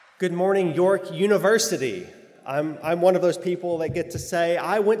Good morning, York University. I'm one of those people that get to say,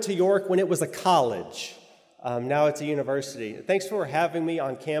 I went to York when it was a college. Now it's a university. Thanks for having me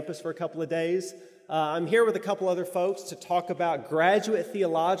on campus for a couple of days. I'm here with a couple other folks to talk about graduate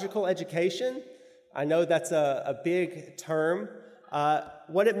theological education. I know that's a big term.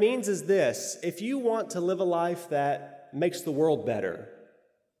 What it means is this: if you want to live a life that makes the world better,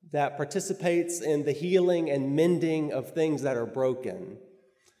 that participates in the healing and mending of things that are broken,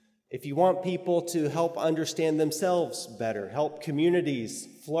 if you want people to help understand themselves better, help communities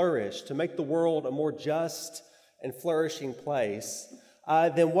flourish, to make the world a more just and flourishing place,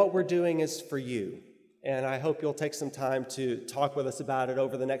 then what we're doing is for you. And I hope you'll take some time to talk with us about it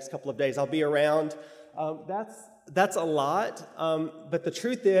over the next couple of days. I'll be around. That's a lot, but the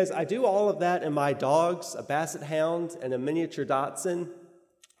truth is I do all of that in my dogs, a Basset Hound and a miniature Dachshund.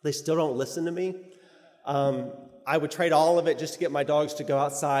 They still don't listen to me. I would trade all of it just to get my dogs to go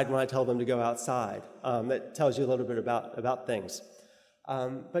outside when I tell them to go outside. That tells you a little bit about things.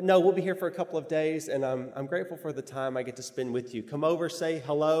 But no, we'll be here for a couple of days, and I'm grateful for the time I get to spend with you. Come over, say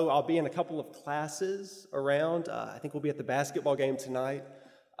hello. I'll be in a couple of classes around. I think we'll be at the basketball game tonight.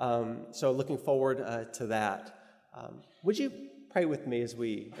 So looking forward to that. Would you pray with me as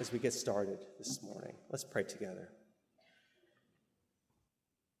we get started this morning? Let's pray together.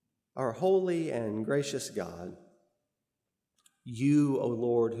 Our holy and gracious God, you, O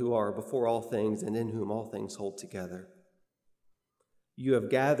Lord, who are before all things and in whom all things hold together, you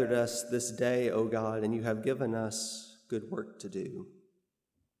have gathered us this day, O God, and you have given us good work to do.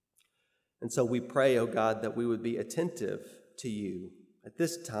 And so we pray, O God, that we would be attentive to you at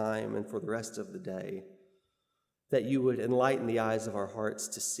this time and for the rest of the day, that you would enlighten the eyes of our hearts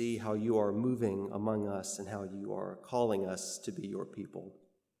to see how you are moving among us and how you are calling us to be your people.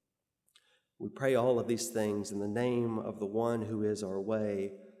 We pray all of these things in the name of the one who is our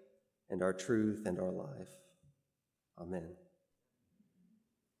way and our truth and our life. Amen.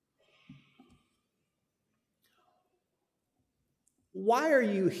 Why are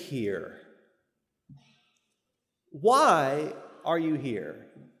you here? Why are you here?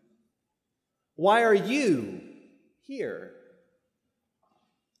 Why are you here?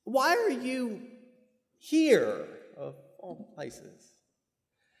 Why are you here, of all places?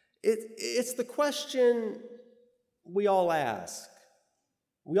 It's the question we all ask.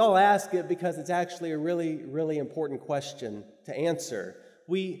 We all ask it because it's actually a really, really important question to answer.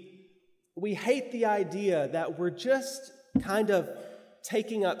 We hate the idea that we're just kind of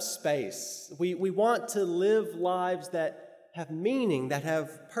taking up space. We want to live lives that have meaning, that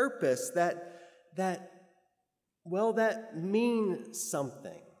have purpose, that mean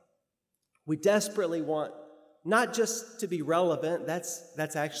something. We desperately want not just to be relevant.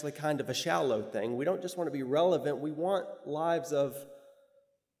 That's actually kind of a shallow thing. We don't just want to be relevant. We want lives of,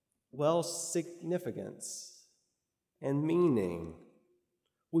 significance and meaning.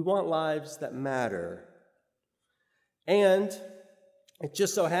 We want lives that matter. And it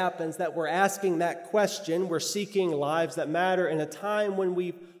just so happens that we're asking that question, we're seeking lives that matter in a time when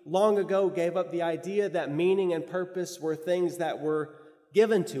we long ago gave up the idea that meaning and purpose were things that were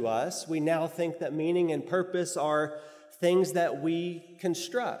given to us. We now think that meaning and purpose are things that we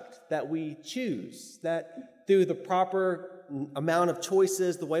construct, that we choose, that through the proper amount of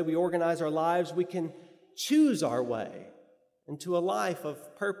choices, the way we organize our lives, we can choose our way into a life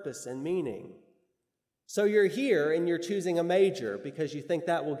of purpose and meaning. So you're here and you're choosing a major because you think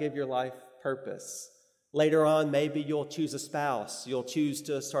that will give your life purpose. Later on, maybe you'll choose a spouse, you'll choose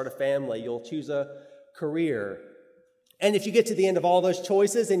to start a family, you'll choose a career. And if you get to the end of all those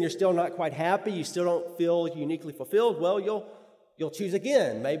choices and you're still not quite happy, you still don't feel uniquely fulfilled, well, you'll choose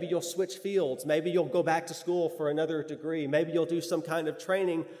again. Maybe you'll switch fields. Maybe you'll go back to school for another degree. Maybe you'll do some kind of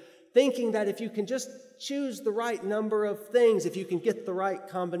training, thinking that if you can just choose the right number of things, if you can get the right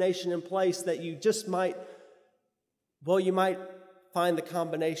combination in place, that you just might find the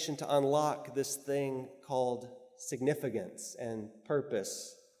combination to unlock this thing called significance and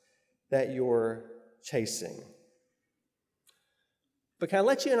purpose that you're chasing. But can I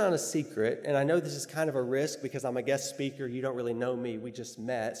let you in on a secret? And I know this is kind of a risk because I'm a guest speaker. You don't really know me. We just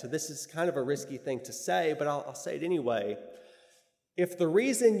met. So this is kind of a risky thing to say, but I'll say it anyway. If the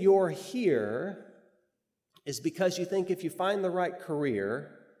reason you're here is because you think if you find the right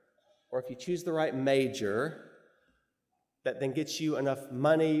career or if you choose the right major that then gets you enough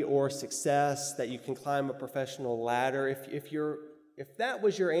money or success that you can climb a professional ladder, if that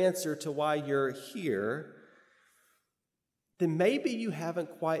was your answer to why you're here, then maybe you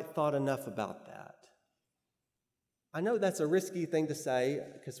haven't quite thought enough about that. I know that's a risky thing to say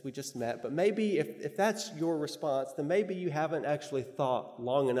because we just met, but maybe if that's your response, then maybe you haven't actually thought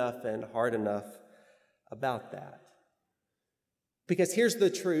long enough and hard enough about that. Because here's the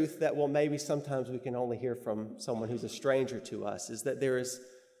truth that, well, maybe sometimes we can only hear from someone who's a stranger to us, is that there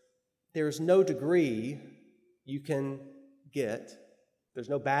is no degree you can get. There's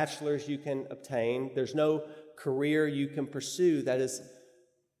no bachelor's you can obtain. There's no career you can pursue that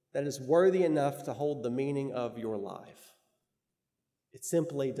is worthy enough to hold the meaning of your life. It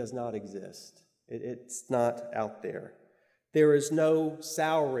simply does not exist. It's not out there. There is no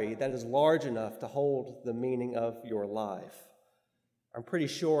salary that is large enough to hold the meaning of your life. I'm pretty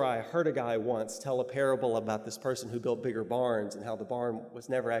sure I heard a guy once tell a parable about this person who built bigger barns and how the barn was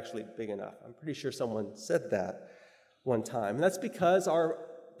never actually big enough. I'm pretty sure someone said that one time. And that's because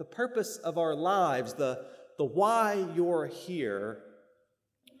the purpose of our lives, the why you're here,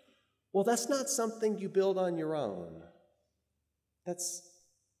 well, that's not something you build on your own. That's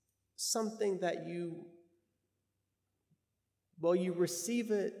something that you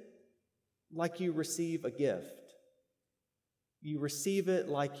receive it like you receive a gift. You receive it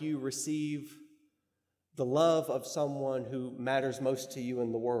like you receive the love of someone who matters most to you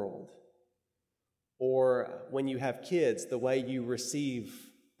in the world. Or when you have kids, the way you receive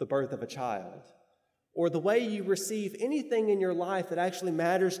the birth of a child. Or the way you receive anything in your life that actually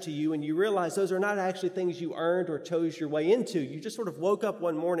matters to you, and you realize those are not actually things you earned or chose your way into. You just sort of woke up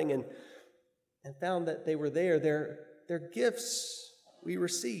one morning and found that they were there. They're gifts we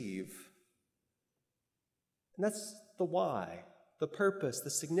receive. And that's the why. The purpose,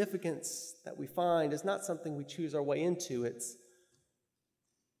 the significance that we find is not something we choose our way into. It's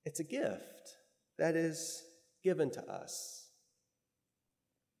a gift that is given to us.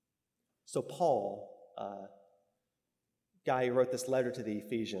 So Paul, guy who wrote this letter to the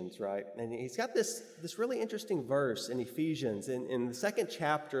Ephesians, right? And he's got this really interesting verse in Ephesians, in the second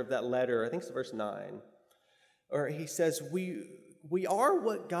chapter of that letter, I think it's verse 9, or he says, we are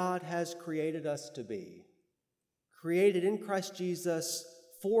what God has created us to be. Created in Christ Jesus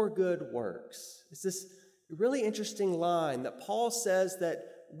for good works. It's this really interesting line that Paul says that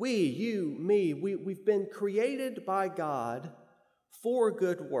we've been created by God for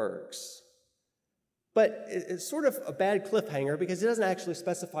good works. But it's sort of a bad cliffhanger because he doesn't actually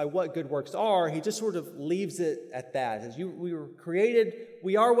specify what good works are. He just sort of leaves it at that. As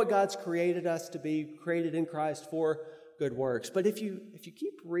we are what God's created us to be, created in Christ for good works. But if you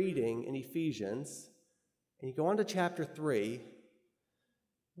keep reading in Ephesians, and you go on to chapter 3,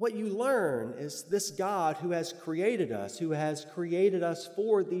 what you learn is this God who has created us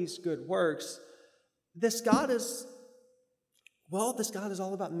for these good works, this God is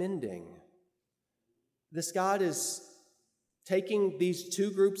all about mending. This God is taking these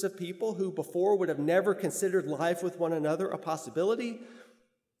two groups of people who before would have never considered life with one another a possibility,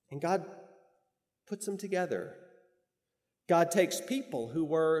 and God puts them together. God takes people who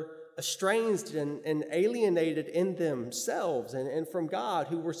were estranged and alienated in themselves and from God,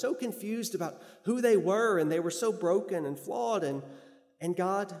 who were so confused about who they were, and they were so broken and flawed, and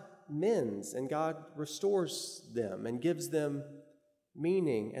God mends, and God restores them and gives them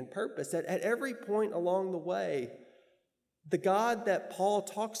meaning and purpose. At every point along the way, the God that Paul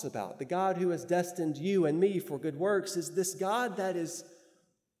talks about, the God who has destined you and me for good works, is this God that is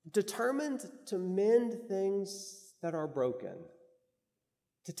determined to mend things that are broken,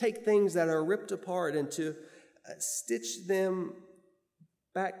 to take things that are ripped apart and to stitch them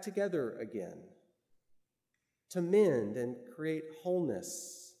back together again, to mend and create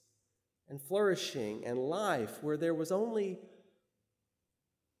wholeness and flourishing and life where there was only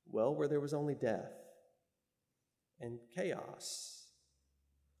death and chaos.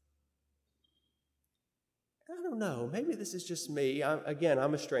 I don't know, maybe this is just me.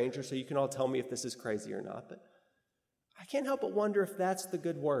 I'm a stranger, so you can all tell me if this is crazy or not, but I can't help but wonder if that's the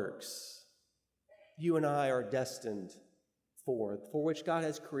good works you and I are destined for which God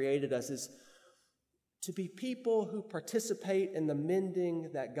has created us, is to be people who participate in the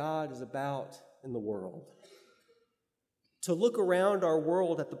mending that God is about in the world. To look around our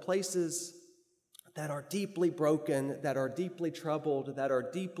world at the places that are deeply broken, that are deeply troubled, that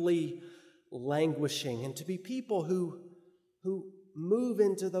are deeply languishing, and to be people who move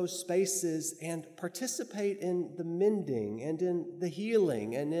into those spaces and participate in the mending and in the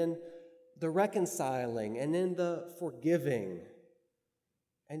healing and in the reconciling and in the forgiving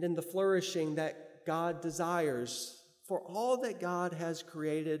and in the flourishing that God desires for all that God has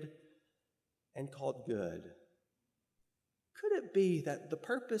created and called good. Could it be that the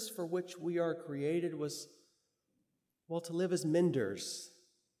purpose for which we are created was, to live as menders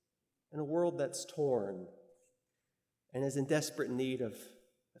in a world that's torn and is in desperate need of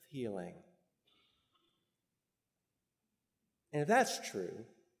healing. And if that's true,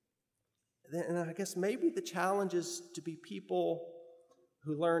 then I guess maybe the challenge is to be people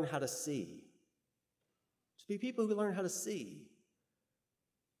who learn how to see. To be people who learn how to see.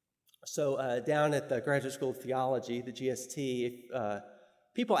 So down at the Graduate School of Theology, the GST,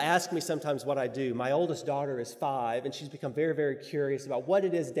 people ask me sometimes what I do. My oldest daughter is 5, and she's become very, very curious about what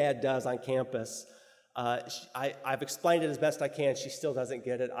it is Dad does on campus. I've explained it as best I can. She still doesn't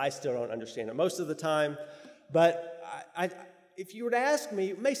get it. I still don't understand it most of the time. But if you were to ask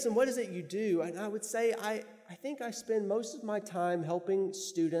me, Mason, what is it you do? And I would say I think I spend most of my time helping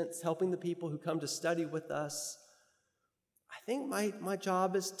students, helping the people who come to study with us. I think my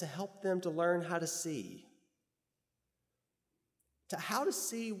job is to help them to learn how to see. How to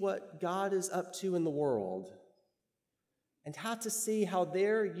see what God is up to in the world, and how to see how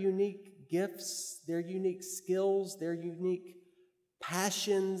their unique gifts, their unique skills, their unique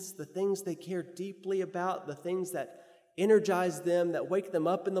passions, the things they care deeply about, the things that energize them, that wake them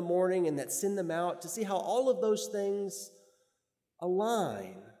up in the morning and that send them out, to see how all of those things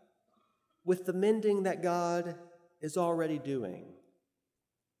align with the mending that God is already doing.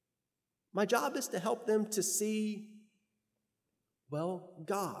 My job is to help them to see,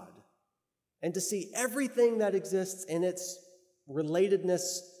 God, and to see everything that exists in its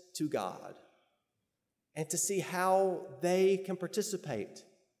relatedness to God, and to see how they can participate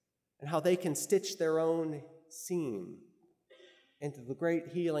and how they can stitch their own seam into the great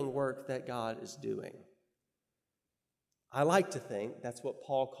healing work that God is doing. I like to think that's what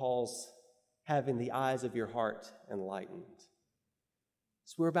Paul calls having the eyes of your heart enlightened.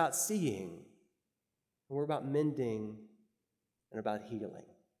 So we're about seeing, and we're about mending, and about healing.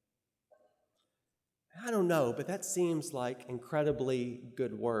 I don't know, but that seems like incredibly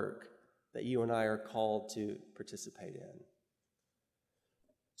good work that you and I are called to participate in.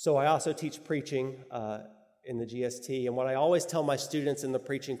 So I also teach preaching in the GST, and what I always tell my students in the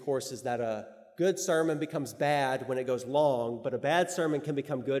preaching course is that a good sermon becomes bad when it goes long, but a bad sermon can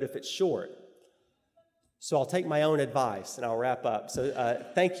become good if it's short. So I'll take my own advice and I'll wrap up. So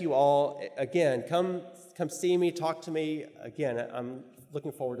thank you all. Again, come see me, talk to me. Again, I'm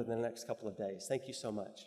looking forward to the next couple of days. Thank you so much.